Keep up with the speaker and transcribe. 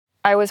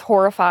I was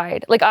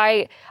horrified. Like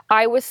I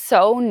was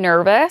so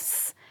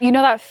nervous. You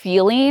know that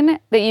feeling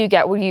that you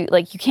get when you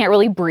can't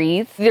really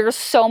breathe? There's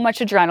so much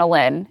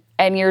adrenaline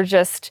and you're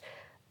just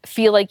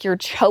feel like you're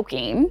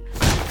choking.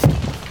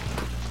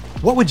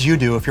 What would you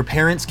do if your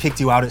parents kicked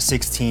you out at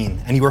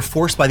 16 and you were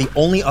forced by the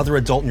only other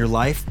adult in your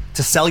life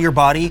to sell your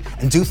body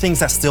and do things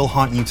that still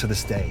haunt you to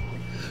this day?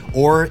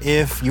 Or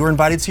if you were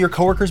invited to your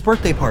coworker's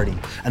birthday party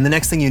and the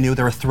next thing you knew,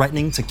 they were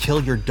threatening to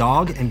kill your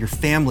dog and your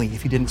family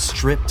if you didn't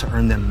strip to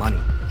earn them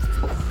money.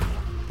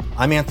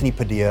 I'm Anthony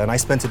Padilla, and I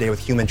spent today with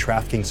Human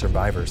Trafficking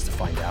Survivors to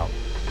find out.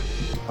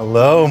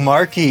 Hello,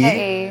 Marky.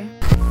 Hey.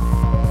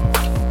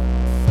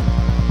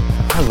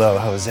 Hello,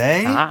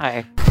 Jose.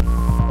 Hi.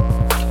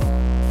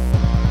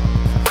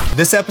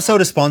 This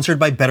episode is sponsored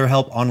by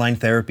BetterHelp Online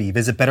Therapy.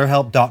 Visit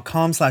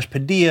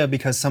betterhelp.com/Padilla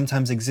because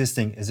sometimes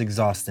existing is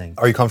exhausting.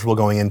 Are you comfortable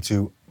going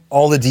into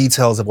all the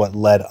details of what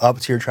led up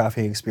to your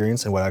trafficking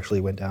experience and what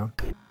actually went down?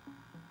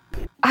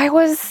 I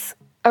was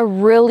a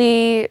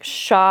really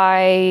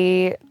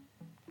shy,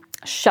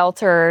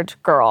 sheltered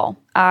girl.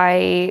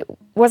 I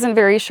wasn't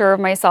very sure of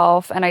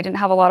myself and I didn't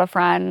have a lot of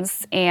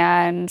friends,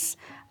 and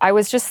I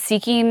was just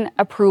seeking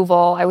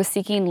approval. I was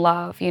seeking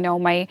love. You know,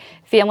 my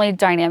family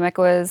dynamic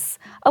was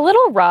a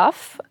little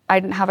rough. I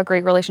didn't have a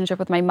great relationship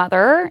with my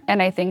mother,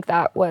 and I think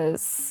that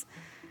was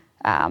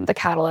the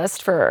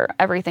catalyst for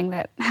everything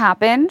that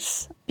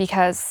happened.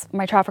 Because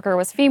my trafficker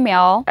was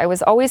female, I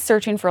was always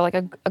searching for like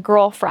a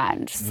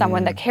girlfriend,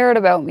 someone that cared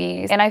about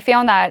me. And I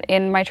found that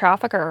in my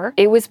trafficker.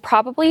 It was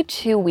probably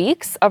 2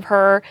 weeks of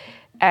her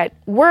at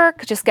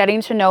work, just getting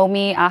to know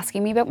me,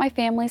 asking me about my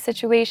family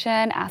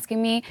situation,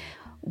 asking me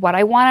what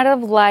I wanted out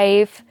of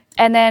life.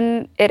 And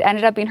then it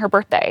ended up being her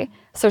birthday.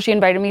 So she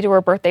invited me to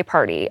her birthday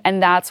party.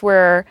 And that's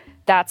where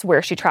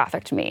she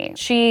trafficked me.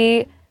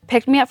 She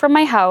picked me up from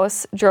my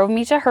house, drove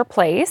me to her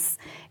place,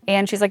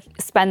 and she's like,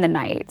 spend the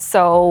night.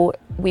 So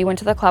we went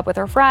to the club with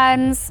her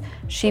friends.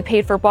 She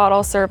paid for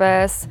bottle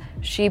service.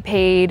 She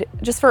paid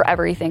just for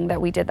everything that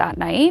we did that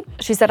night.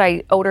 She said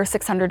I owed her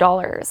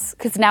 $600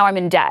 because now I'm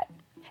in debt.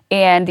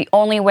 And the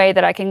only way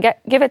that I can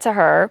give it to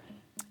her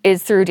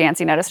is through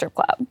dancing at a strip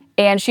club.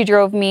 And she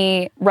drove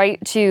me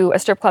right to a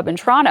strip club in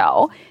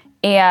Toronto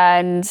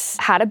and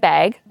had a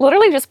bag,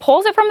 literally just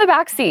pulls it from the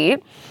back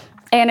seat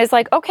and is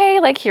like, okay,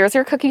 like here's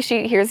your cookie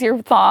sheet, here's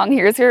your thong,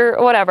 here's your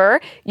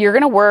whatever. You're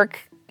gonna work,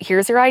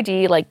 here's your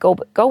ID, like go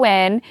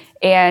in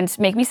and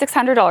make me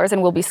 $600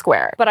 and we'll be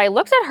square. But I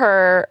looked at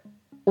her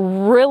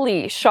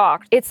really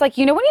shocked. It's like,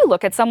 you know when you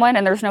look at someone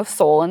and there's no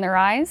soul in their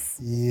eyes?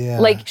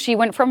 Yeah. Like she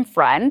went from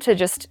friend to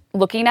just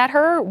looking at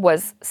her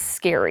was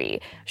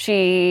scary.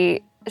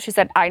 She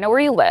said, I know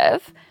where you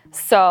live,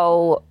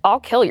 so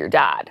I'll kill your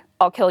dad.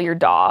 I'll kill your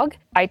dog.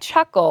 I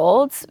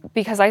chuckled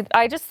because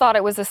I just thought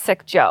it was a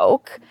sick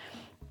joke.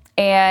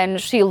 And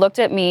she looked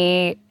at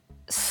me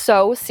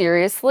so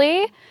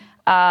seriously.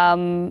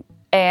 And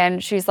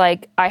she's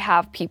like, I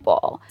have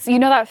people. So you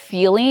know that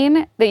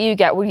feeling that you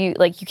get when you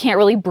can't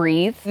really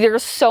breathe?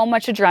 There's so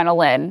much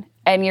adrenaline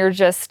and you're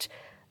just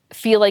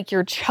feel like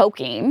you're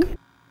choking.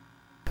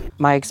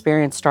 My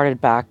experience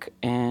started back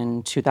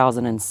in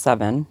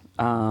 2007.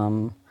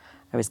 I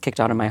was kicked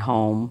out of my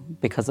home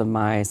because of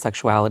my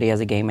sexuality as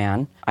a gay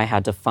man. I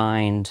had to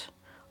find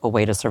a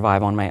way to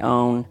survive on my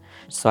own.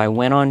 So I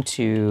went on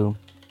to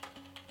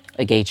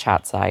a gay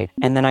chat site,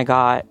 and then I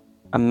got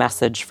a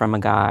message from a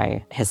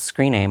guy. His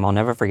screen name, I'll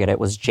never forget it,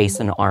 was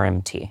Jason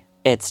RMT.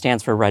 It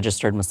stands for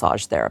Registered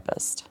Massage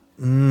Therapist.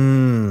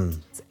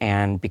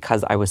 And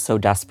because I was so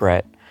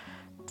desperate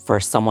for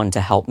someone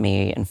to help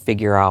me and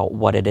figure out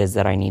what it is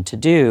that I need to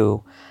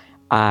do,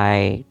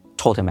 I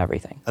told him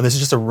everything. And this is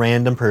just a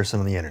random person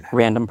on the internet.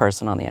 Random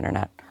person on the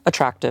internet.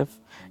 Attractive.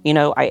 You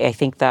know, I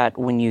think that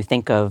when you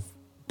think of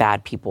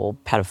bad people,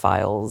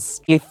 pedophiles,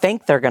 you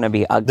think they're gonna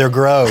be ugly. They're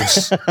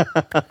gross.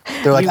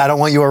 They're like, I don't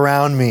want you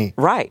around me.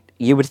 Right,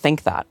 you would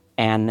think that.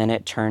 And then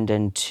it turned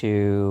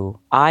into,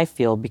 I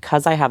feel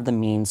because I have the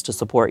means to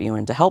support you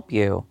and to help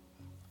you,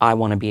 I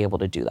wanna be able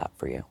to do that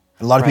for you.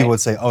 A lot of people would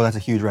say, oh, that's a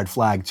huge red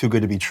flag. Too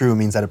good to be true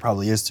means that it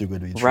probably is too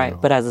good to be true.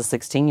 Right, but as a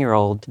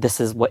 16-year-old,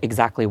 this is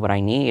exactly what I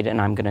need, and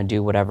I'm gonna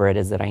do whatever it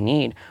is that I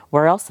need.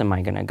 Where else am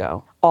I gonna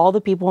go? All the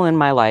people in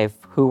my life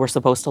who were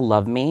supposed to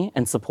love me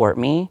and support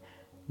me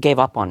gave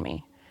up on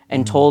me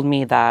and told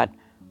me that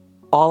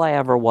all I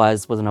ever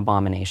was an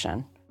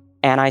abomination.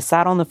 And I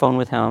sat on the phone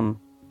with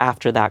him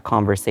after that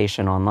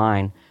conversation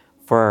online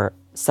for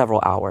several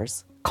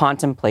hours,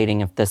 contemplating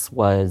if this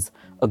was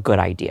a good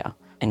idea.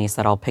 And he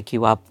said, I'll pick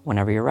you up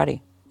whenever you're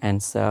ready.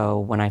 And so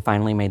when I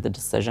finally made the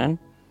decision,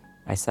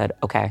 I said,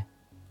 okay,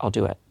 I'll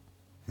do it.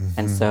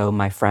 And so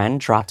my friend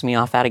dropped me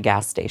off at a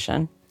gas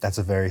station. That's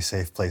a very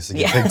safe place to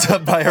get picked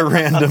up by a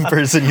random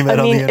person you met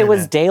on the internet. It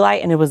was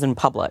daylight and it was in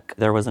public.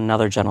 There was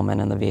another gentleman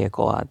in the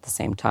vehicle at the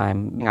same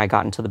time. I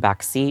got into the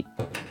back seat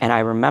and I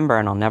remember,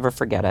 and I'll never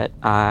forget it,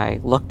 I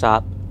looked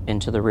up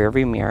into the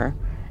rearview mirror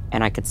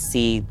and I could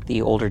see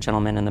the older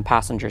gentleman in the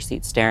passenger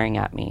seat staring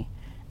at me.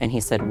 And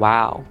he said,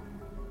 wow,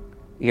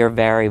 You're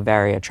very,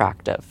 very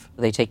attractive.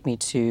 They take me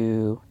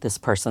to this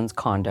person's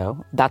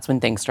condo. That's when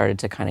things started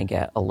to kind of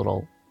get a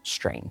little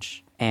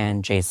strange.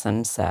 And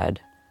Jason said,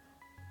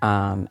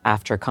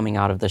 after coming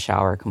out of the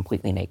shower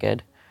completely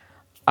naked,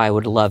 I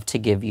would love to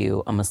give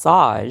you a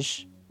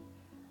massage.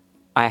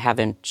 I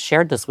haven't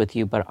shared this with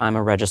you, but I'm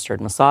a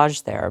registered massage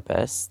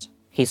therapist.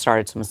 He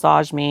started to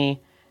massage me,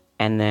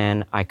 and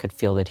then I could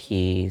feel that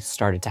he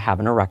started to have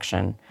an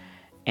erection,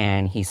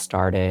 and he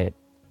started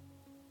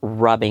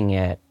rubbing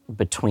it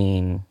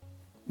between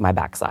my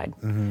backside.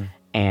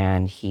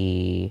 And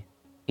he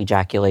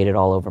ejaculated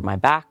all over my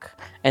back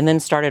and then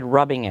started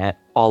rubbing it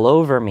all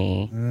over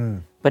me.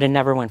 But it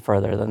never went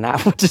further than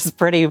that, which is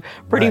pretty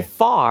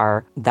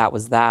far. That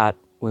was that.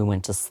 We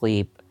went to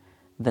sleep.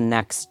 The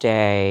next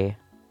day,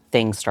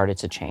 things started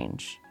to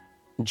change.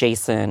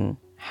 Jason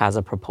has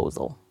a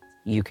proposal.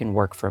 You can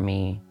work for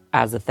me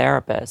as a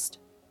therapist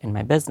in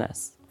my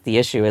business. The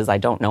issue is I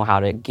don't know how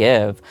to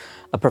give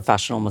a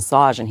professional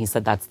massage. And he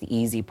said, that's the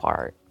easy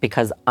part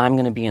because I'm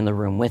going to be in the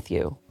room with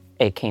you.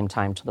 It came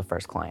time to the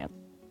first client.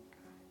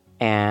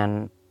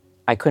 And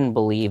I couldn't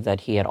believe that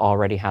he had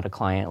already had a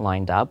client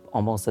lined up,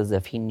 almost as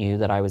if he knew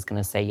that I was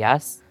going to say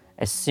yes.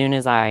 As soon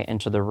as I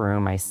enter the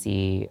room, I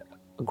see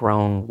a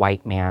grown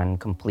white man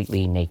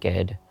completely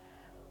naked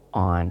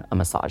on a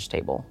massage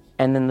table.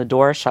 And then the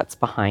door shuts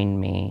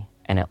behind me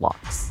and it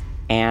locks.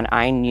 And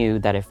I knew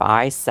that if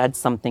I said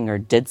something or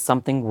did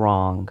something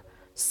wrong,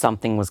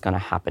 something was going to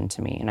happen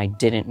to me, and I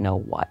didn't know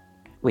what.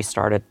 We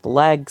started the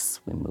legs,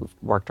 we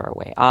worked our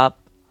way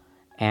up,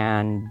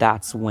 and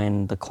that's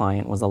when the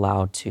client was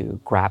allowed to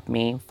grab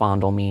me,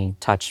 fondle me,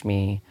 touch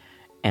me,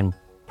 and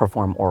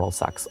perform oral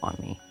sex on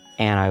me.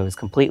 And I was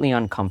completely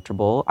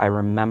uncomfortable. I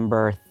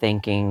remember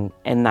thinking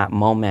in that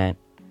moment,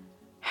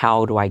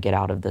 how do I get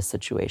out of this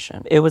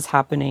situation? It was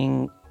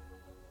happening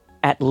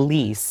at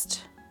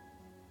least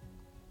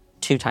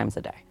 2 times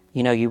a day.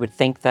 You know, you would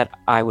think that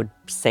I would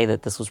say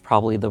that this was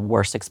probably the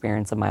worst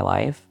experience of my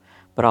life,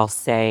 but I'll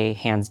say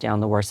hands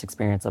down the worst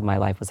experience of my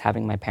life was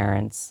having my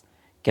parents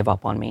give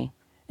up on me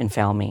and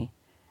fail me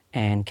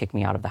and kick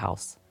me out of the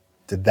house.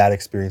 Did that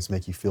experience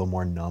make you feel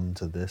more numb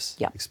to this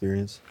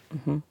experience?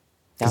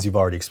 Because you've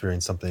already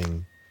experienced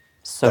something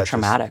so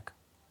traumatic.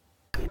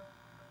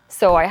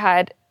 So I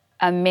had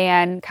a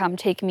man come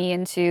take me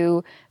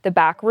into the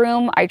back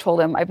room. I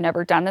told him I've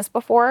never done this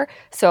before.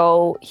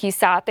 So he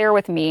sat there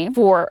with me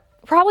for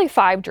probably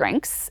 5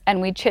 drinks and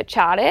we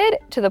chit-chatted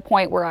to the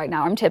point where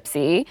I'm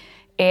tipsy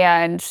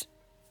and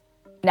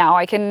now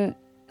I can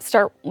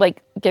start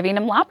like giving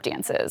him lap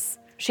dances.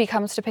 She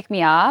comes to pick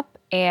me up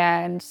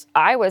and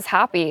I was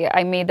happy.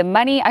 I made the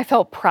money. I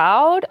felt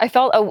proud. I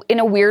felt in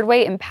a weird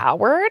way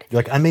empowered.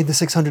 You're like, I made the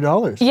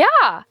 $600.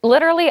 Yeah.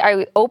 Literally,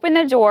 I opened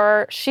the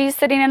door. She's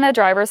sitting in the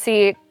driver's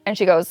seat and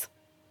she goes,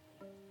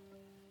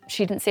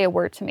 she didn't say a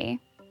word to me.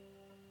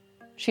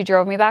 She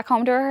drove me back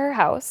home to her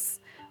house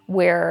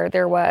where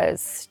there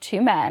was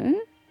 2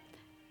 men.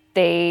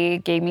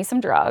 They gave me some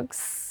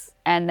drugs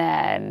and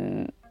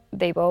then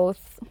they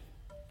both,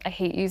 I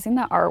hate using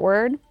the R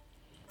word,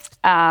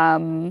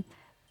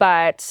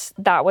 but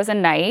that was a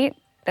night.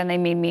 Then they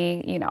made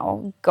me,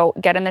 go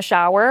get in the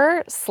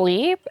shower,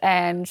 sleep,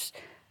 and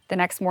the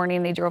next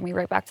morning they drove me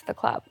right back to the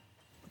club.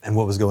 And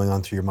what was going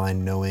on through your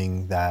mind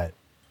knowing that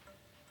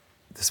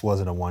this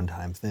wasn't a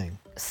one-time thing?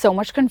 So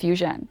much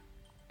confusion.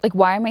 Like,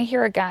 why am I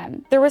here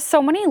again? There was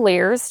so many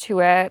layers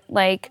to it.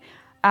 Like,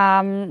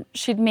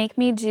 she'd make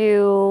me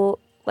do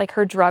like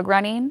her drug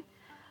running.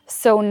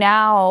 So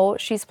now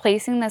she's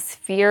placing this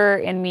fear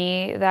in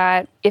me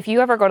that if you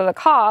ever go to the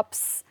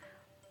cops,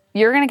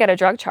 you're going to get a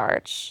drug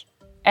charge.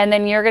 And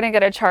then you're going to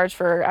get a charge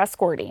for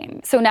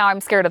escorting. So now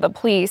I'm scared of the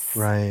police.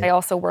 Right. I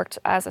also worked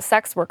as a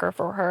sex worker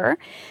for her.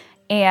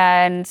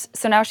 And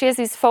so now she has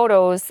these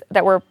photos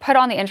that were put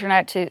on the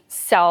internet to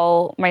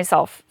sell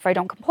myself. If I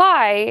don't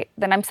comply,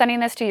 then I'm sending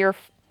this to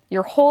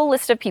your whole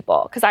list of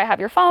people because I have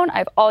your phone, I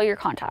have all your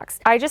contacts.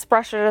 I just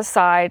brushed it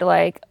aside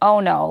like, oh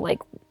no,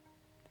 like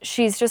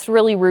she's just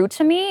really rude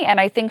to me and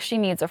I think she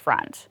needs a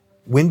friend.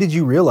 When did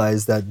you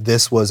realize that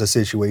this was a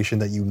situation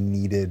that you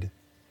needed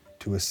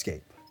to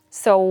escape?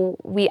 So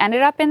we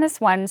ended up in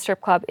this one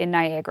strip club in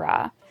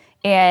Niagara.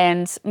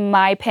 And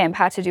my pimp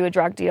had to do a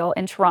drug deal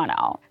in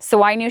Toronto.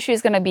 So I knew she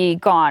was going to be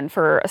gone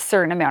for a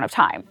certain amount of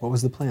time. What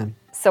was the plan?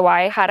 So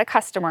I had a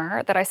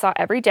customer that I saw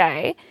every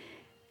day,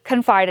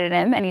 confided in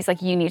him, and he's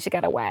like, you need to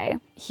get away.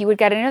 He would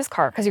get in his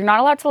car because you're not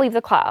allowed to leave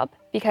the club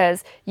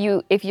because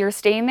if you're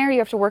staying there, you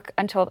have to work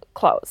until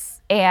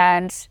close.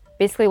 And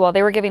basically while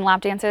they were giving lap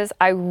dances,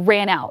 I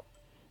ran out,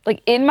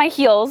 like in my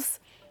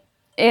heels,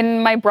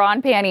 in my bra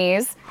and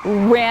panties,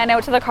 ran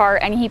out to the car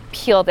and he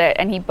peeled it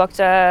and he booked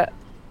a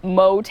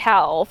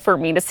motel for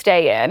me to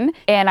stay in.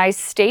 And I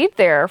stayed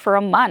there for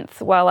a month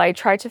while I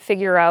tried to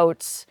figure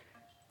out,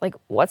 like,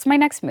 what's my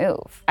next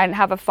move? I didn't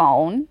have a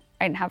phone.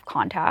 I didn't have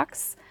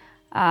contacts.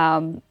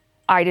 I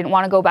didn't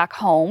want to go back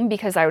home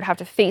because I would have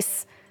to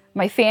face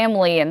my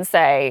family and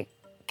say,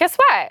 guess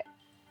what?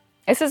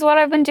 This is what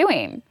I've been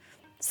doing.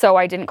 So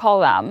I didn't call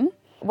them.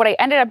 What I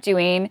ended up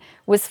doing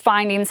was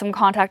finding some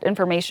contact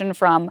information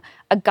from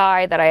a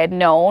guy that I had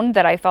known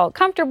that I felt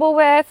comfortable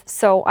with.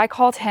 So I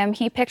called him.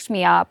 He picked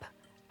me up.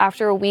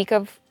 After a week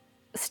of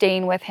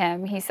staying with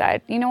him, he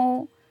said, you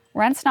know,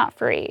 rent's not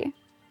free.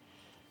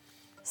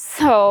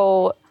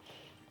 So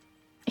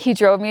he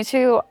drove me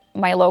to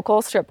my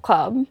local strip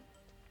club.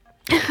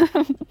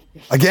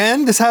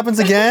 Again? This happens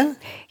again?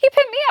 He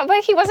picked me up,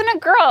 but he wasn't a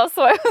girl.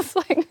 So I was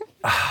like,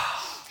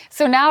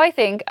 so now I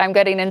think I'm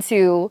getting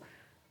into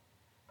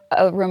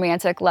a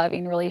romantic,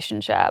 loving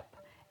relationship,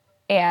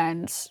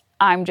 and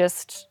I'm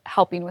just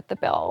helping with the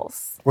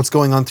bills. What's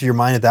going on through your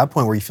mind at that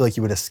point where you feel like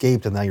you would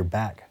escaped and now you're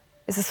back?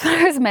 Is this what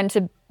I was meant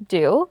to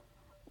do?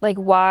 Like,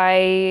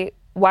 why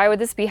would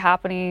this be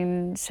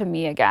happening to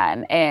me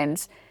again?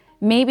 And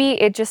maybe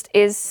it just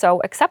is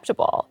so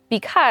acceptable,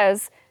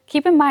 because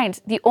keep in mind,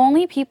 the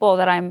only people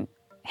that I'm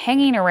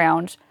hanging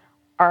around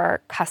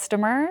are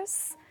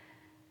customers,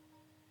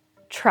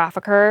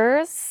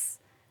 traffickers,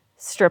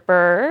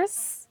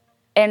 strippers.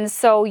 And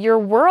so your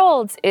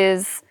world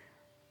is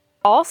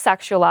all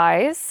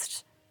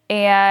sexualized,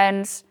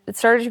 and it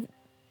started to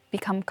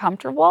become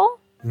comfortable,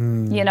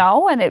 you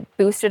know, and it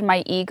boosted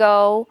my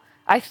ego.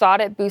 I thought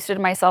it boosted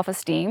my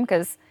self-esteem,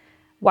 because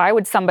why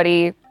would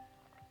somebody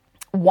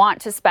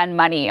want to spend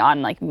money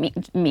on like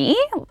me?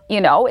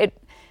 You know, it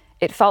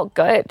felt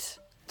good.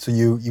 So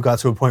you got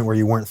to a point where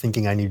you weren't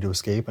thinking, I need to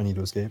escape?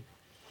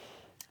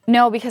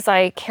 No, because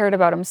I cared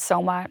about him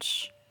so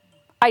much.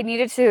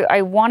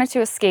 I wanted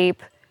to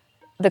escape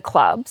the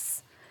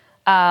clubs,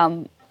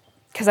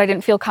 because I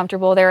didn't feel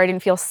comfortable there. I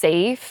didn't feel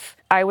safe.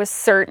 I was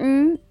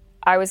certain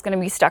I was going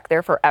to be stuck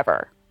there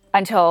forever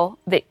until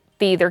they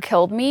either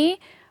killed me,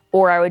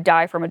 or I would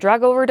die from a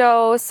drug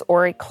overdose,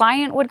 or a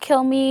client would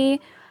kill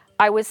me.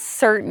 I was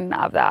certain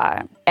of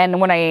that. And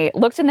when I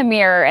looked in the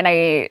mirror and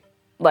I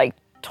like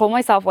told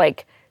myself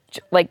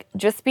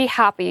just be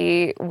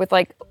happy with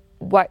like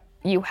what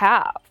you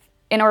have.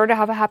 In order to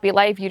have a happy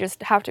life, you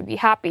just have to be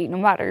happy no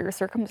matter your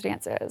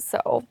circumstances.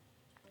 So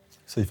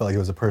you felt like it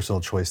was a personal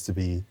choice to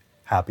be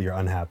happy or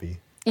unhappy.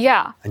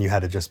 Yeah. And you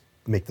had to just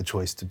make the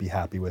choice to be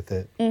happy with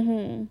it.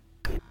 Mm-hmm.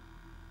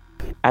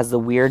 As the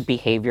weird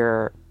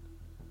behavior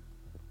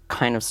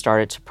kind of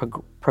started to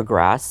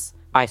progress,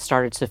 I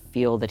started to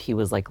feel that he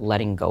was like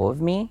letting go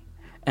of me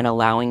and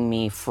allowing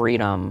me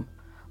freedom,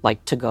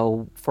 like to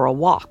go for a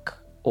walk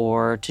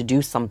or to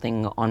do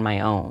something on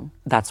my own.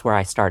 That's where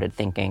I started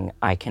thinking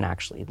I can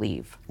actually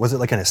leave. Was it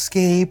like an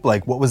escape?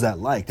 Like, what was that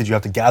like? Did you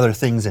have to gather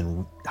things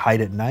and hide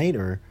at night,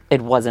 or?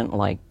 It wasn't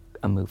like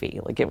a movie.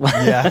 Like it was,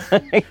 Yeah.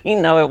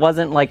 you know, it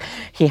wasn't like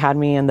he had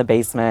me in the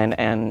basement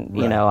and,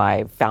 you know,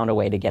 I found a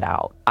way to get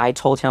out. I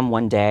told him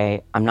one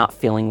day, I'm not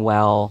feeling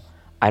well.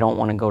 I don't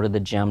want to go to the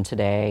gym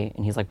today.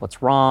 And he's like,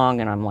 what's wrong?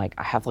 And I'm like,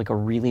 I have like a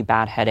really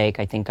bad headache.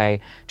 I think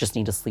I just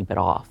need to sleep it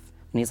off.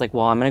 And he's like,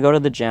 well, I'm going to go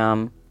to the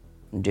gym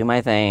and do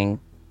my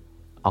thing.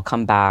 I'll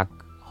come back.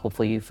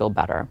 Hopefully you feel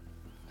better.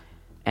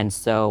 And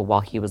so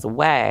while he was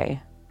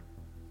away,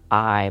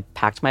 I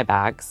packed my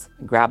bags,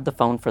 grabbed the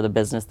phone for the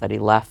business that he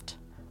left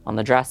on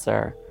the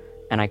dresser,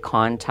 and I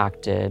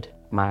contacted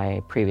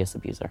my previous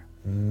abuser.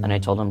 And I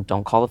told him,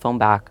 don't call the phone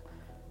back.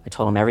 I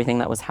told him everything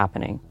that was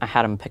happening. I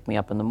had him pick me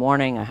up in the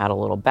morning. I had a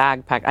little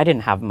bag packed. I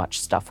didn't have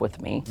much stuff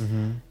with me.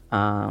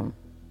 And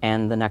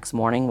the next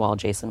morning, while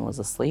Jason was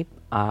asleep,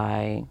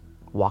 I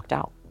walked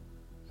out.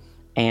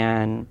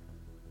 And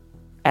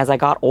as I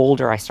got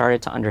older, I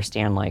started to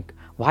understand, like,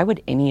 why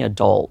would any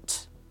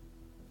adult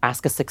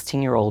ask a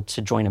 16-year-old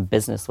to join a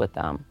business with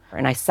them?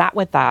 And I sat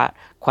with that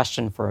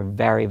question for a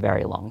very,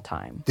 very long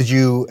time. Did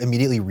you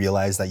immediately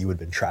realize that you had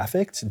been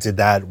trafficked? Did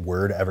that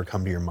word ever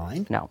come to your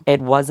mind? No, it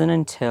wasn't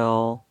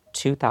until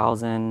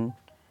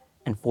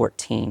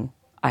 2014.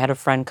 I had a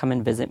friend come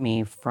and visit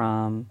me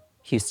from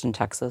Houston,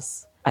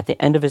 Texas. At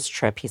the end of his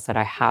trip, he said,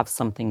 I have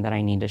something that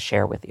I need to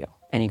share with you.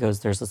 And he goes,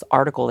 there's this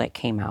article that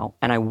came out,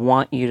 and I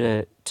want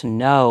you to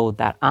know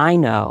that I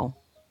know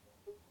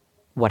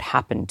what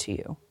happened to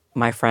you.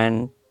 My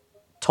friend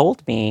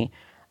told me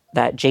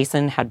that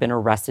Jason had been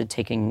arrested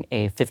taking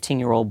a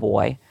 15-year-old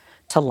boy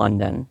to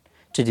London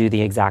to do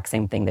the exact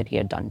same thing that he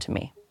had done to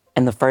me.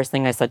 And the first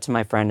thing I said to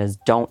my friend is,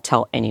 don't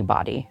tell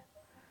anybody,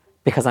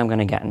 because I'm going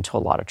to get into a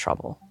lot of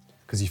trouble.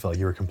 Because you felt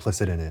you were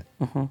complicit in it.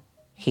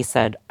 He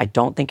said, I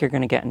don't think you're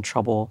going to get in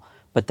trouble,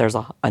 but there's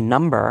a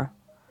number,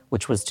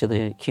 which was to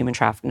the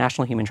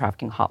National Human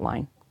Trafficking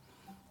Hotline.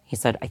 He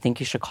said, I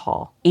think you should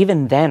call.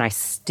 Even then, I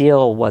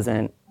still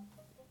wasn't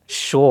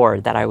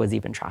sure that I was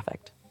even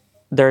trafficked.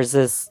 There's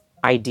this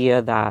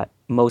idea that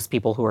most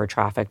people who are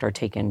trafficked are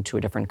taken to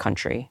a different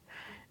country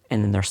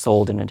and then they're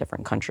sold in a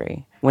different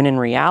country. When in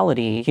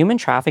reality, human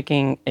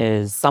trafficking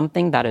is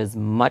something that is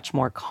much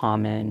more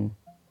common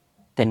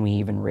than we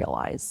even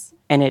realize.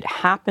 And it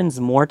happens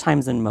more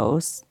times than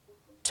most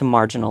to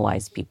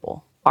marginalized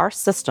people. Our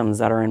systems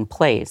that are in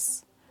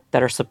place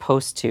that are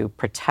supposed to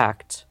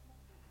protect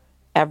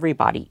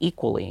everybody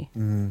equally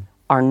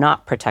are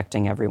not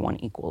protecting everyone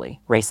equally.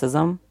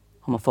 Racism,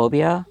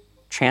 homophobia,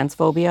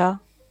 transphobia,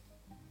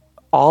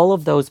 all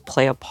of those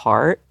play a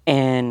part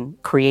in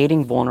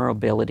creating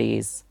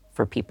vulnerabilities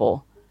for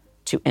people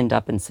to end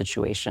up in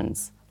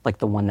situations like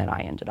the one that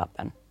I ended up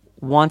in.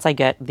 Once I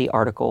get the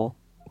article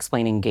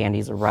explaining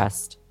Gandhi's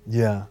arrest,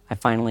 I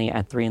finally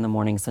at 3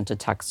 a.m. sent a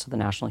text to the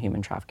National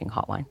Human Trafficking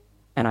Hotline.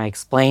 And I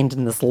explained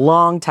in this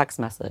long text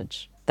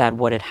message that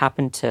what had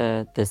happened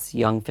to this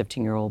young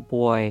 15-year-old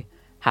boy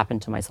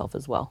happened to myself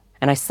as well.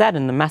 And I said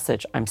in the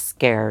message, I'm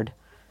scared,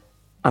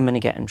 I'm gonna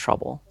get in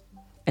trouble.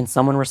 And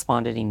someone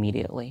responded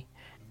immediately.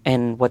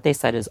 And what they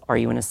said is, are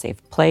you in a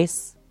safe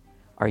place?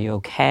 Are you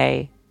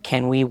okay?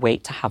 Can we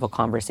wait to have a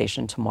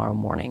conversation tomorrow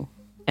morning?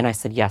 And I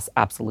said, yes,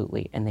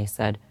 absolutely. And they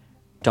said,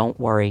 don't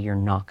worry, you're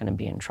not gonna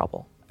be in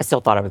trouble. I still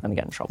thought I was gonna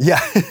get in trouble.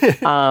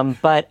 Yeah.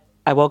 But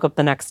I woke up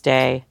the next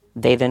day.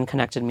 They then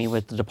connected me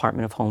with the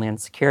Department of Homeland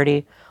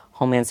Security.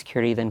 Homeland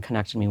Security then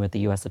connected me with the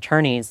U.S.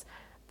 attorneys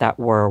that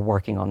were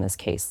working on this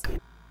case.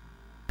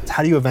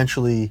 How do you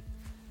eventually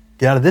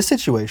get out of this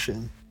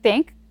situation?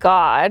 Thank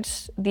God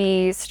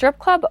the strip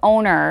club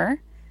owner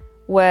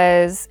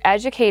was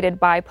educated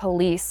by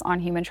police on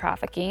human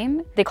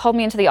trafficking. They called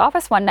me into the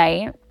office one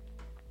night.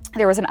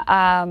 There was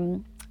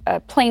a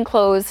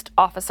plainclothes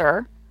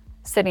officer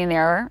sitting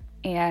there,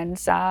 and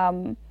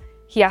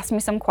he asked me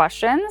some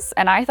questions,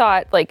 and I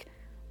thought, like,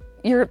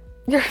 you're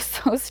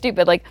so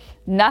stupid, like,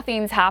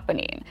 nothing's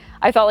happening.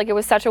 I felt like it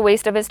was such a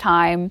waste of his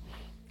time.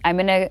 I'm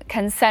in a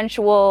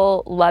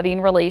consensual,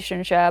 loving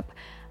relationship.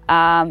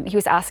 He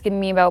was asking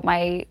me about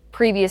my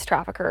previous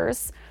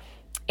traffickers,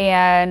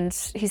 and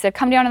he said,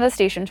 come down to the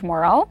station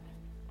tomorrow.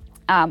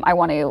 I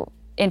want to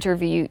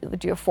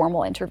do a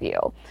formal interview.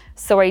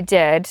 So I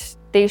did.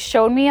 They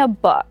showed me a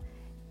book,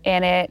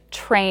 and it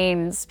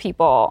trains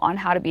people on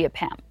how to be a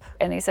pimp.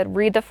 And they said,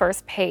 read the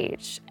first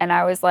page. And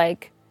I was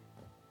like,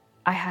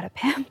 I had a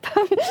pimp.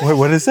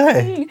 What did it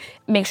say?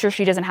 Make sure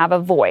she doesn't have a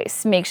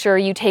voice. Make sure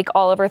you take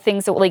all of her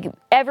things, like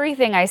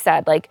everything I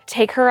said, like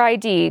take her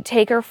ID,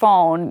 take her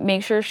phone,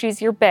 make sure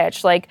she's your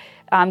bitch, like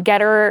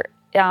get her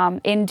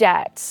in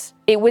debt.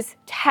 It was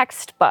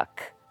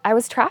textbook. I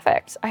was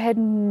trafficked. I had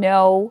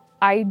no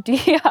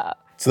idea.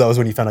 So that was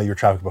when you found out you were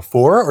trafficked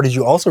before, or did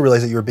you also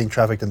realize that you were being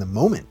trafficked in the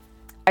moment?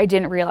 I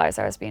didn't realize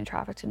I was being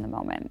trafficked in the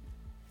moment.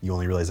 You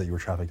only realized that you were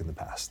trafficked in the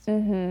past.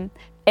 Mm-hmm.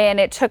 And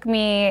it took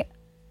me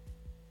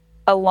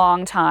a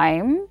long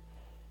time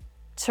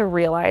to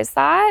realize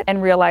that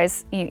and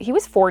realize he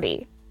was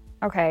 40,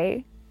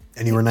 okay?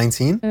 And you were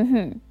 19?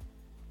 Mm-hmm.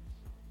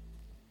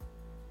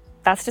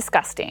 That's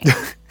disgusting.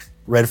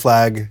 Red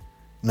flag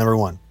number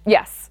one.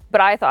 Yes,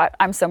 but I thought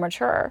I'm so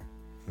mature.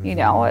 You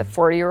know, a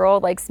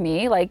 40-year-old likes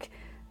me, like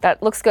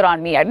that looks good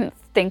on me. I didn't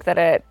think that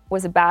it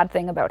was a bad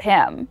thing about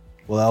him.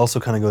 Well, that also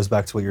kind of goes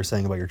back to what you're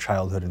saying about your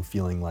childhood and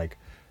feeling like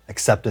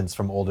acceptance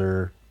from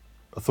older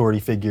authority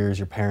figures,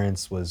 your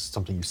parents, was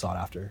something you sought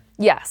after.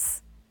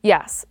 Yes.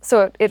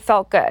 So it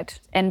felt good.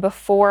 And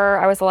before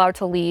I was allowed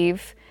to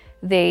leave,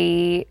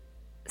 they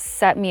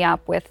set me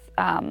up with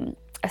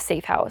a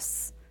safe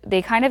house.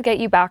 They kind of get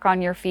you back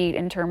on your feet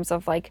in terms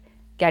of like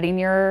getting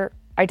your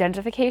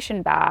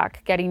identification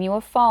back, getting you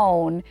a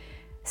phone,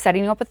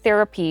 setting you up with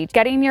therapy,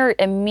 getting your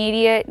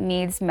immediate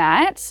needs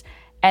met,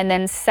 and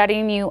then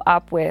setting you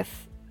up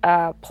with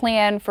a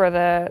plan for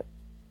the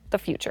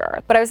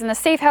future. But I was in the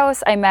safe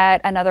house. I met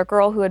another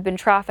girl who had been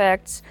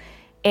trafficked,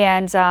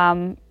 and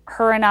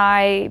her and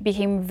I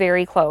became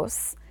very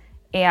close.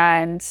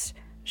 And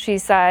she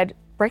said,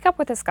 break up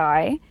with this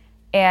guy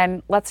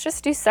and let's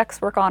just do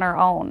sex work on our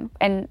own.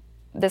 And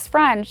this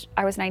friend,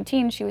 I was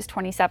 19, she was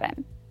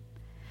 27.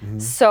 Mm-hmm.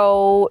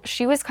 So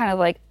she was kind of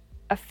like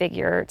a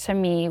figure to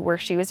me where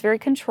she was very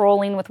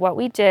controlling with what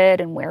we did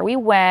and where we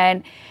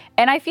went.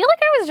 And I feel like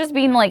I was just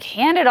being like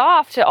handed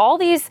off to all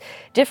these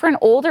different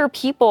older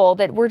people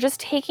that were just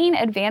taking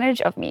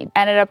advantage of me.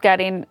 Ended up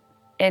getting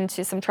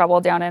into some trouble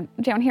down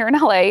here in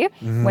LA.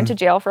 Mm-hmm. Went to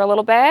jail for a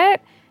little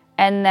bit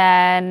and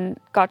then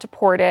got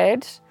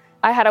deported.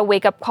 I had a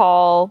wake-up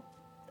call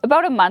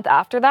about a month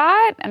after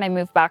that, and I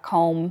moved back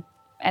home,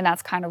 and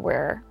that's kind of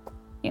where,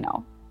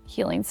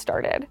 healing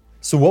started.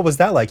 So what was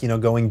that like,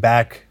 going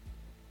back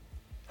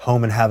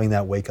home and having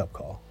that wake-up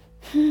call?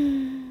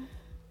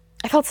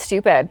 I felt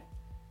stupid.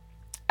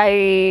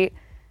 I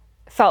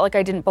felt like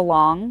I didn't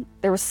belong.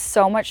 There was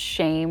so much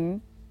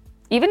shame.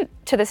 Even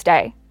to this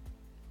day,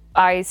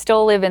 I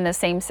still live in the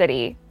same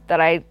city that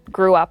I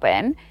grew up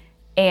in,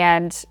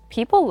 and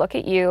people look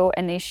at you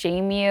and they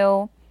shame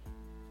you.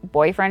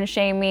 Boyfriends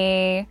shame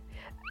me.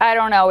 I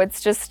don't know.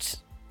 It's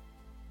just,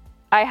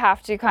 I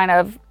have to kind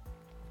of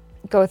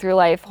go through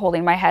life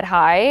holding my head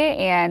high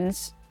and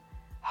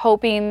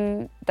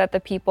hoping that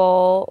the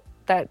people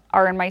that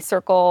are in my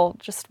circle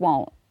just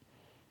won't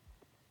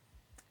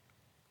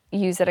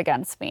use it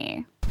against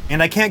me.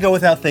 And I can't go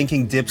without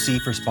thanking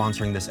Dipsea for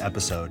sponsoring this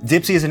episode.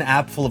 Dipsea is an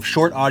app full of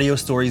short audio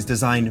stories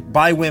designed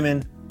by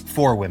women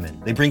for women.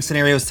 They bring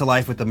scenarios to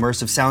life with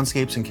immersive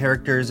soundscapes and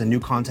characters, and new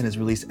content is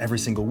released every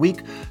single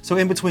week. So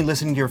in between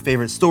listening to your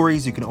favorite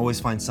stories, you can always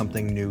find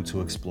something new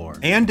to explore.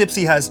 And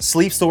Dipsea has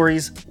sleep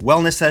stories,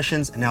 wellness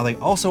sessions, and now they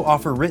also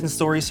offer written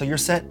stories, so you're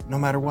set no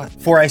matter what.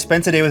 For I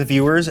Spent Today with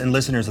viewers and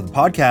listeners of the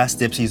podcast,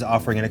 Dipsea is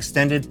offering an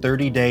extended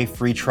 30-day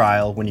free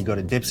trial when you go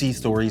to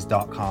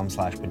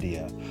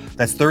dipseastories.com/Padilla.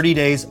 That's 30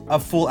 days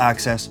of full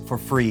access for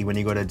free when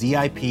you go to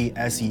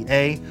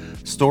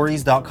DIPSEA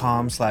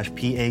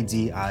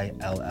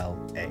stories.com/PADILLA.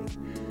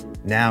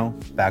 Now,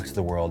 back to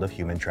the world of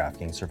human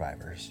trafficking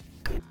survivors.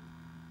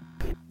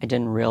 I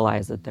didn't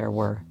realize that there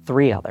were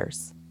 3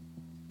 others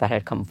that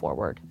had come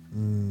forward.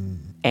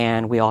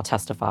 And we all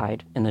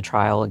testified in the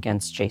trial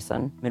against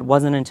Jason. It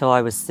wasn't until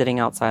I was sitting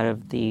outside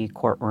of the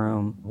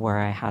courtroom where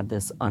I had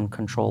this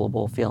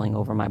uncontrollable feeling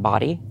over my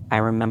body. I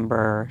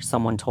remember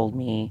someone told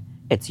me,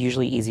 it's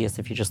usually easiest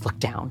if you just look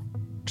down.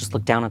 Just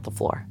look down at the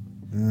floor.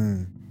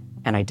 And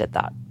I did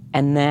that.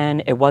 And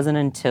then it wasn't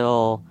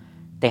until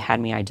they had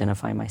me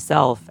identify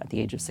myself at the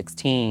age of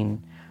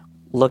 16,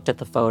 looked at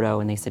the photo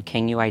and they said,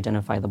 can you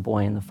identify the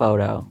boy in the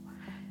photo?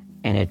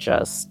 And it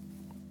just,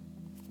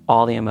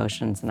 all the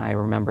emotions, and I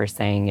remember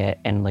saying it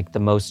in like the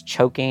most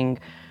choking,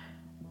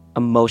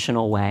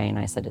 emotional way, and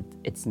I said,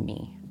 it's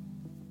me.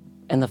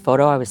 In the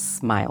photo, I was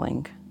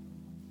smiling,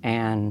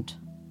 and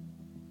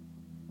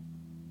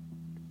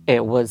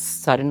it was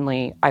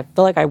suddenly, I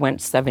feel like I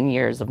went 7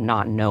 years of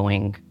not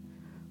knowing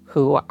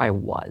who I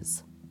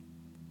was,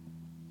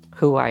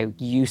 who I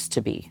used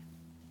to be.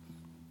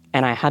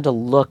 And I had to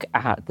look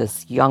at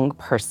this young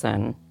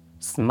person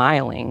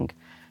smiling,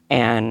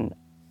 and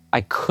I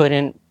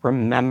couldn't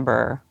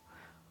remember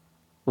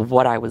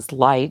what I was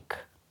like.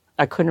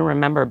 I couldn't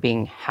remember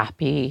being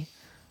happy.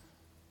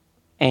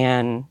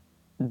 And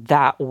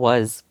that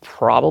was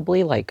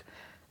probably like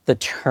the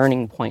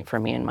turning point for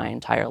me in my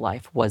entire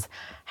life, was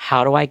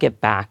how do I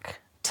get back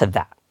to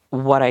that?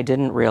 What I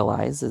didn't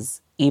realize is,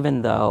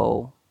 even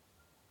though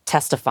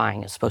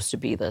testifying is supposed to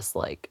be this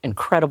like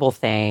incredible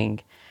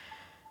thing,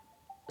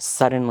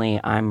 suddenly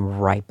I'm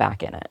right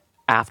back in it.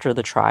 After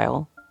the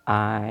trial,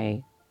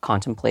 I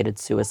contemplated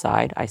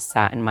suicide. I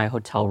sat in my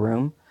hotel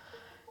room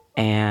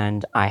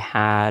and I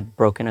had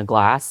broken a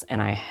glass, and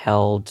I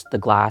held the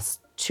glass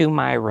to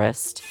my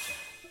wrist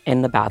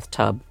in the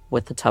bathtub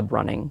with the tub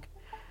running.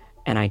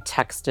 And I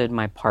texted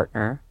my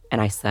partner and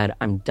I said,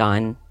 I'm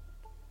done.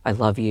 I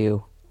love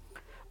you,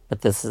 but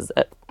this is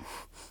it.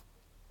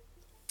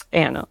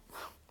 And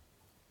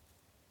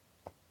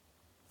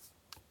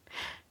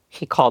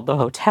he called the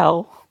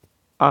hotel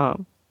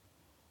and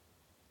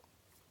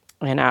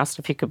asked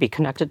if he could be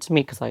connected to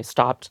me, because I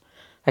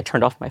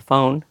turned off my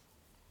phone.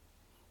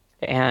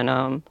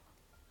 And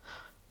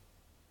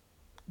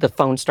the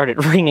phone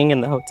started ringing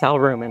in the hotel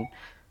room, and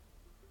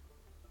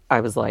I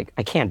was like,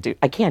 I can't do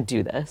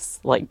this.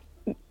 Like,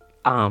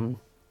 I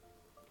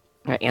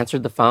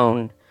answered the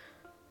phone,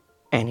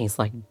 and he's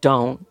like,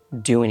 don't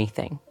do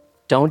anything.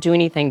 Don't do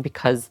anything,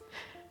 because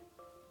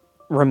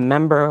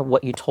remember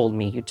what you told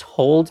me. You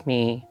told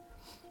me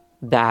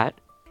that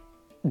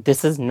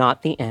this is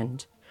not the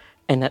end,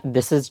 and that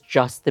this is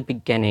just the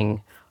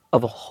beginning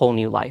of a whole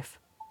new life.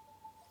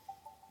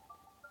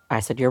 I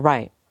said, you're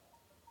right.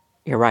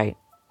 You're right.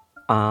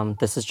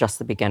 This is just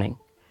the beginning,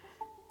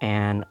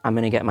 and I'm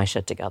going to get my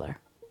shit together.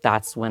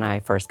 That's when I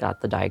first got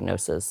the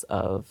diagnosis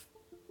of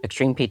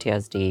extreme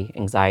PTSD,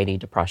 anxiety,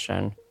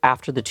 depression.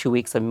 After the 2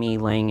 weeks of me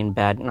laying in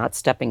bed, not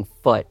stepping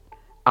foot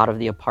out of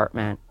the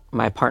apartment,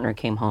 my partner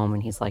came home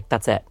and he's like,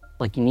 that's it.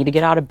 Like, you need to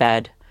get out of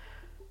bed.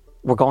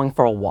 We're going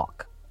for a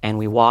walk. And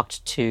we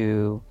walked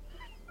to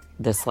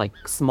this like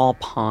small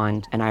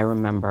pond, and I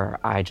remember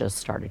I just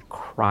started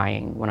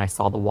crying when I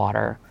saw the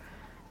water.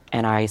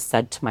 And I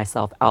said to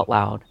myself out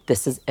loud,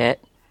 this is it.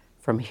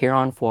 From here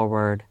on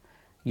forward,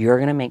 you're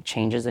gonna make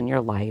changes in your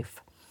life,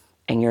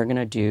 and you're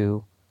gonna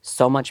do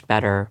so much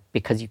better,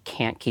 because you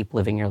can't keep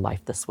living your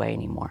life this way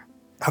anymore.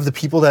 Have the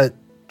people that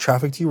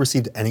trafficked you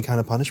received any kind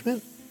of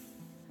punishment?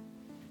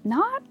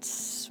 Not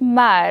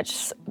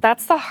much.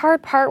 That's the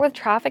hard part with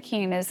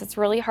trafficking, is it's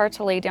really hard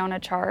to lay down a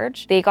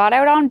charge. They got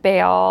out on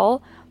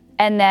bail,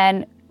 and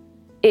then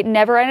it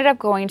never ended up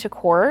going to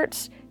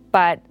court,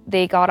 but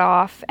they got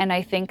off, and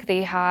I think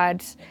they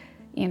had,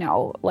 you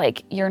know,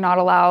 like, you're not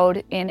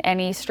allowed in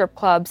any strip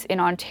clubs in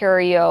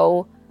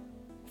Ontario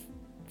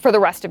for the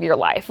rest of your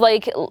life.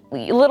 Like,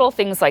 little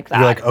things like that.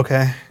 You're like,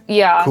 okay.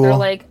 Yeah, cool. They're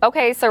like,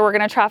 okay, so we're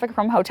gonna traffic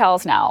from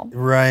hotels now.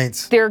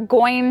 Right. They're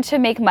going to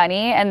make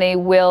money, and they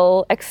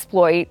will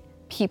exploit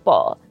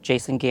people.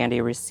 Jason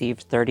Gandy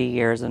received 30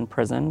 years in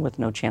prison with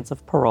no chance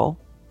of parole.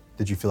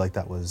 Did you feel like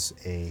that was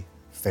a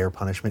fair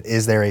punishment?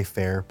 Is there a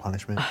fair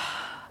punishment?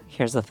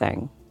 Here's the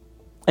thing.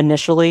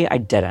 Initially, I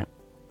didn't.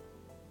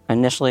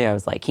 Initially, I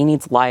was like, he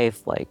needs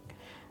life. Like,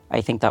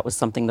 I think that was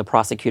something the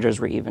prosecutors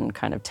were even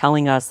kind of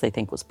telling us they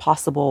think was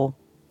possible.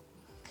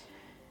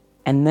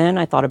 And then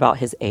I thought about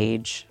his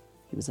age.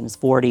 He was in his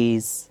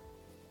 40s.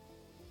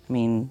 I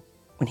mean,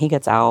 when he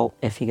gets out,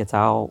 if he gets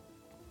out,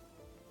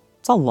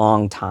 it's a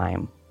long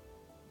time.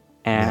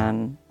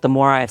 And the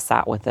more I've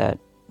sat with it,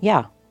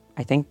 yeah,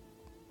 I think,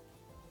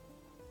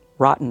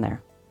 rotten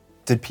there.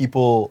 Did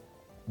people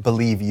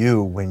believe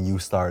you when you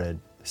started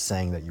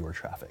saying that you were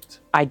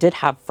trafficked? I did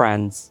have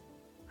friends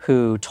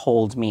who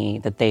told me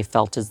that they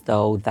felt as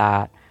though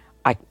that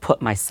I put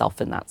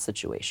myself in that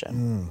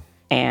situation.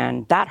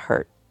 And that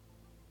hurt.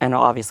 And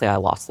obviously I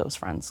lost those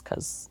friends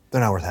because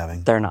They're not worth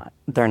having. they're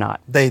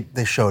not. They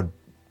showed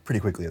pretty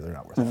quickly that they're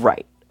not worth having.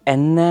 Right.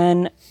 And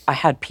then I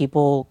had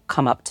people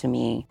come up to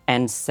me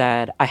and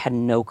said, I had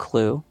no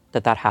clue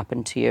that that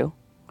happened to you.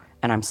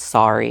 And I'm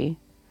sorry.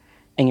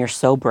 And you're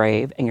so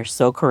brave and you're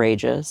so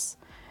courageous.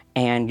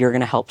 And you're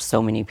going to help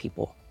so many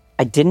people.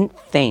 I didn't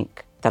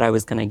think that I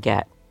was going to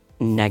get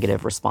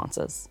negative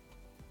responses.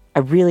 I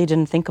really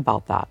didn't think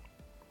about that.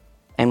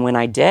 And when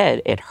I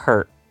did, it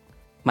hurt.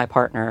 My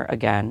partner,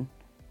 again,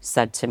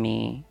 said to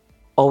me,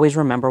 always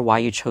remember why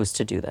you chose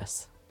to do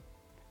this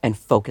and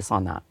focus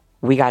on that.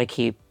 We got to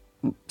keep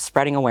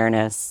spreading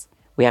awareness.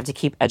 We have to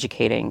keep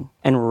educating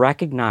and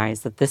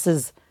recognize that this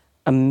is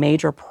a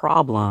major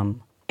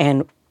problem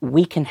and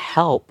we can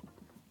help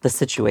the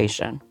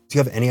situation. Do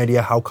you have any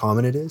idea how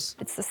common it is?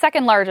 It's the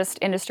second largest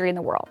industry in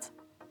the world.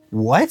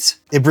 What?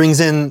 It brings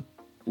in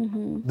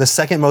the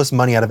second most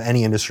money out of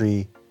any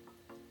industry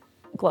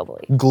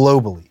Globally.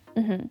 globally.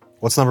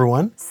 What's number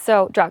one?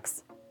 So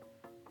drugs.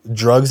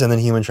 Drugs and then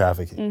human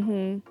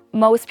trafficking.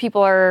 Most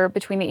people are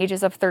between the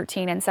ages of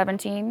 13 and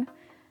 17.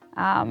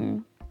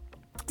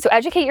 So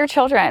educate your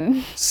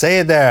children. Say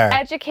it there.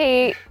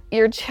 Educate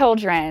your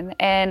children.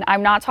 And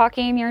I'm not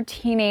talking your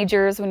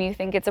teenagers when you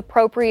think it's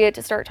appropriate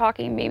to start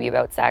talking maybe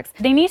about sex.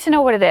 They need to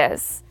know what it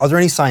is. Are there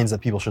any signs that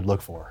people should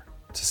look for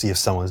to see if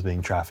someone's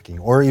being trafficking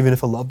or even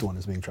if a loved one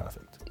is being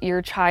trafficked?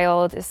 Your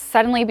child is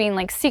suddenly being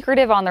like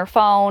secretive on their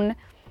phone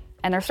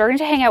and they're starting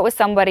to hang out with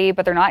somebody,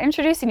 but they're not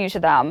introducing you to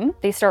them.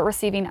 They start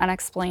receiving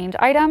unexplained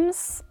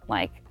items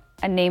like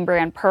a name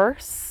brand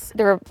purse.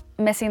 They're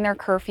missing their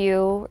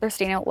curfew. They're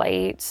staying out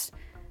late.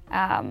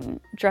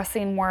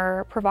 Dressing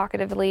more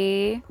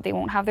provocatively. They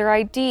won't have their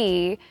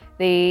ID.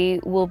 They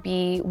will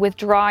be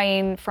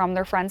withdrawing from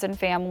their friends and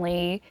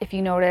family. If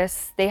you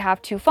notice, they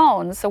have two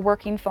phones, a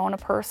working phone, a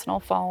personal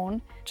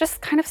phone.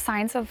 Just kind of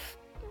signs of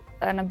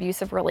an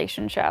abusive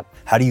relationship.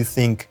 How do you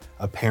think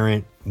a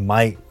parent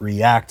might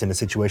react in a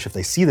situation if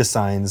they see the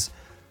signs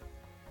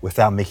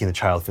without making the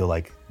child feel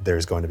like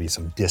there's going to be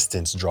some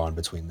distance drawn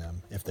between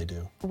them if they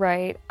do?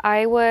 Right.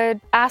 I would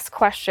ask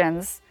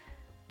questions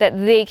that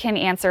they can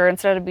answer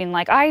instead of being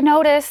like, I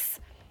notice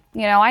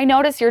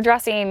you're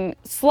dressing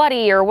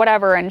slutty or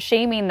whatever and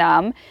shaming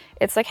them.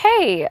 It's like,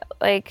 hey,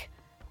 like,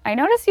 I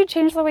noticed you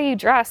changed the way you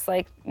dress.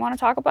 Like, want to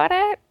talk about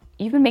it?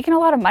 You've been making a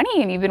lot of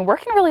money and you've been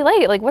working really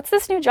late. Like, what's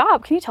this new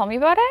job? Can you tell me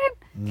about it?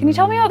 Can you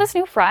tell me about this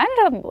new friend?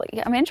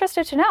 I'm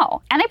interested to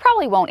know. And they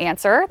probably won't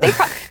answer.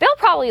 They'll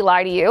probably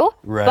lie to you.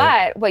 Right.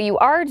 But what you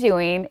are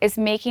doing is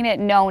making it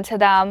known to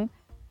them,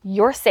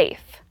 you're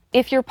safe.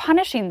 If you're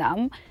punishing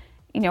them,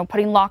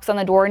 putting locks on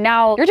the door,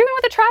 now you're doing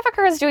what the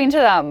trafficker is doing to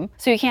them.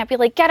 So you can't be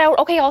like, get out,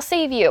 okay, I'll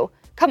save you.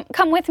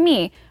 Come with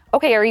me.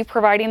 Okay, are you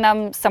providing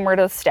them somewhere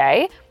to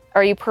stay?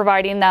 Are you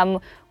providing them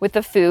with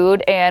the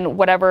food and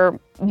whatever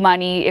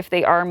money, if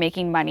they are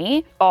making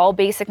money, all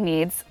basic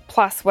needs,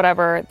 plus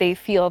whatever they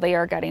feel they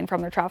are getting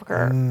from their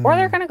trafficker, or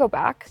they're gonna go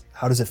back.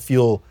 How does it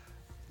feel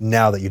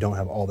now that you don't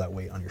have all that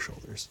weight on your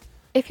shoulders?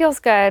 It feels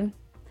good.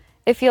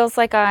 It feels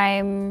like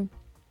I'm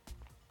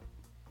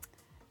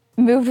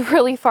moved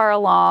really far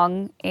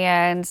along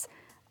and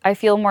I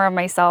feel more of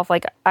myself.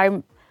 Like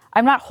I'm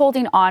not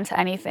holding on to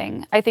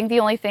anything. I think the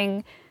only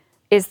thing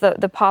is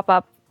the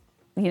pop-up,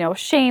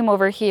 shame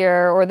over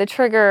here or the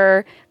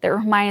trigger that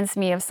reminds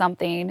me of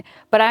something,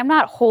 but I'm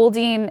not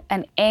holding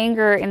an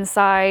anger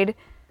inside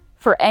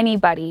for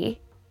anybody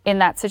in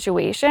that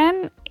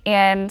situation.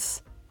 And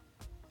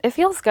it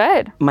feels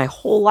good. My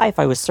whole life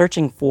I was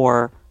searching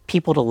for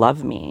people to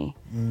love me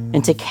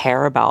and to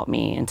care about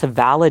me and to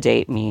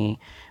validate me,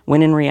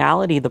 when in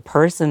reality, the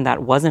person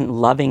that wasn't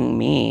loving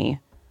me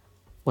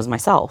was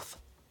myself.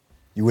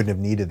 You wouldn't have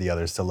needed the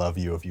others to love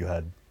you if you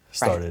had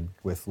started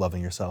with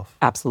loving yourself.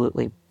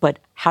 Absolutely. But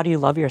how do you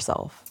love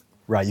yourself?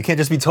 Right. You can't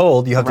just be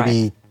told. You have to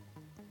be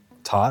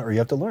taught or you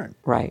have to learn.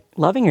 Right.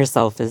 Loving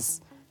yourself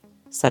is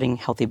setting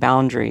healthy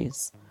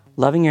boundaries.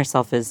 Loving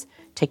yourself is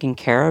taking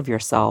care of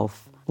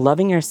yourself.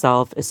 Loving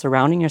yourself is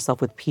surrounding yourself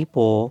with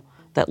people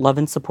that love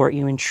and support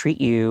you and treat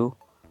you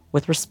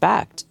with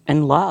respect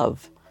and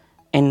love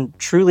and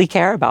truly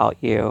care about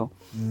you.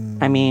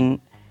 I mean,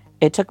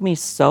 it took me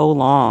so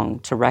long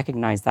to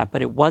recognize that,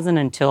 but it wasn't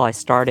until I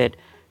started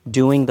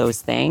doing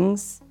those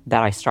things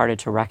that I started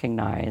to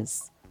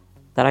recognize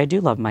that I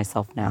do love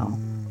myself now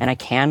and I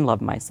can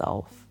love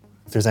myself.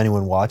 If there's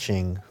anyone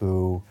watching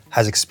who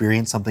has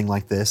experienced something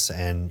like this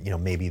and,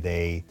 maybe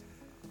they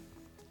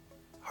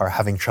are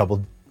having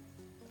trouble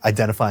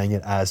identifying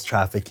it as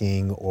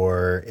trafficking,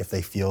 or if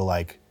they feel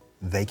like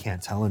they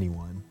can't tell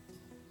anyone,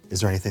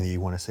 is there anything that you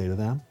want to say to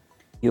them?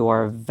 You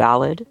are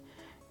valid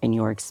in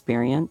your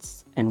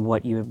experience and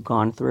what you have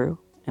gone through.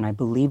 And I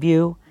believe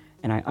you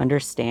and I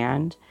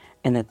understand,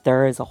 and that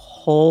there is a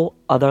whole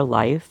other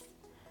life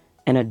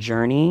and a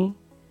journey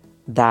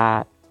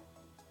that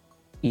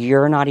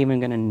you're not even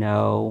going to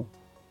know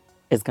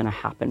is going to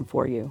happen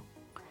for you.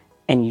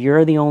 And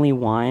you're the only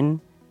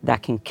one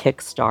that can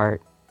kickstart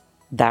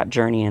that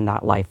journey and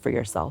that life for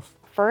yourself.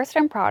 First,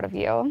 I'm proud of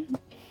you.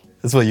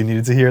 That's what you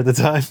needed to hear at the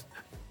time?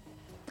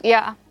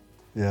 Yeah.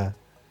 Yeah.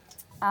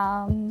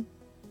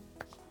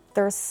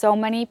 There's so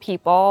many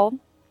people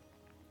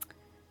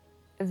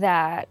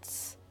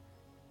that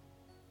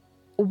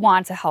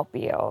want to help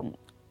you.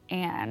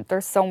 And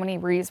there's so many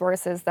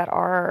resources that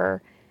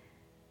are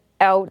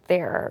out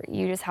there.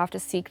 You just have to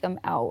seek them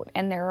out.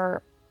 And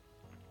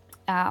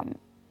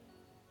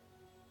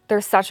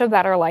there's such a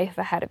better life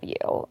ahead of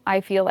you.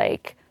 I feel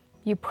like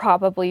you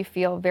probably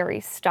feel very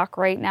stuck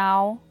right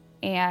now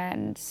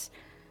and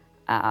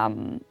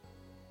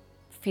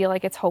feel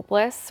like it's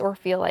hopeless, or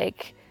feel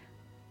like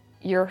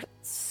you're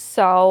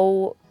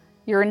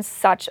in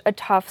such a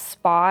tough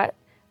spot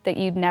that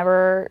you'd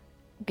never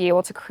be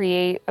able to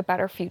create a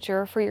better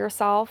future for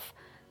yourself.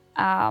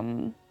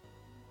 But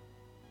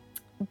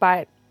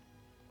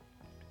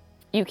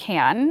you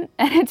can,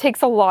 and it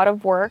takes a lot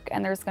of work,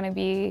 and there's going to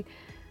be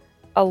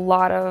a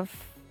lot of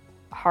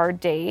hard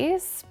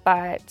days,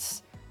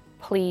 but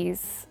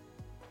please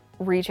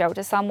reach out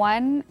to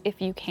someone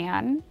if you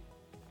can.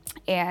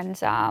 And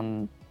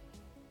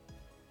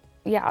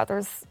yeah,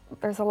 there's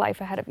a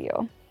life ahead of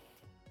you.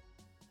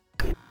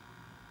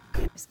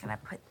 I'm just gonna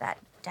put that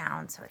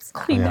down so it's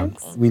not Yeah,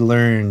 we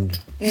learned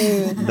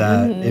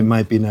that it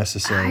might be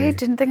necessary. I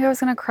didn't think I was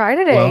going to cry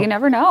today. Well, you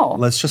never know.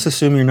 Let's just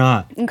assume you're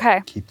not.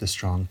 Okay. Keep the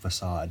strong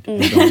facade.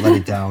 And don't let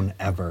it down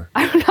ever.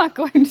 I'm not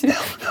going to.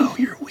 No.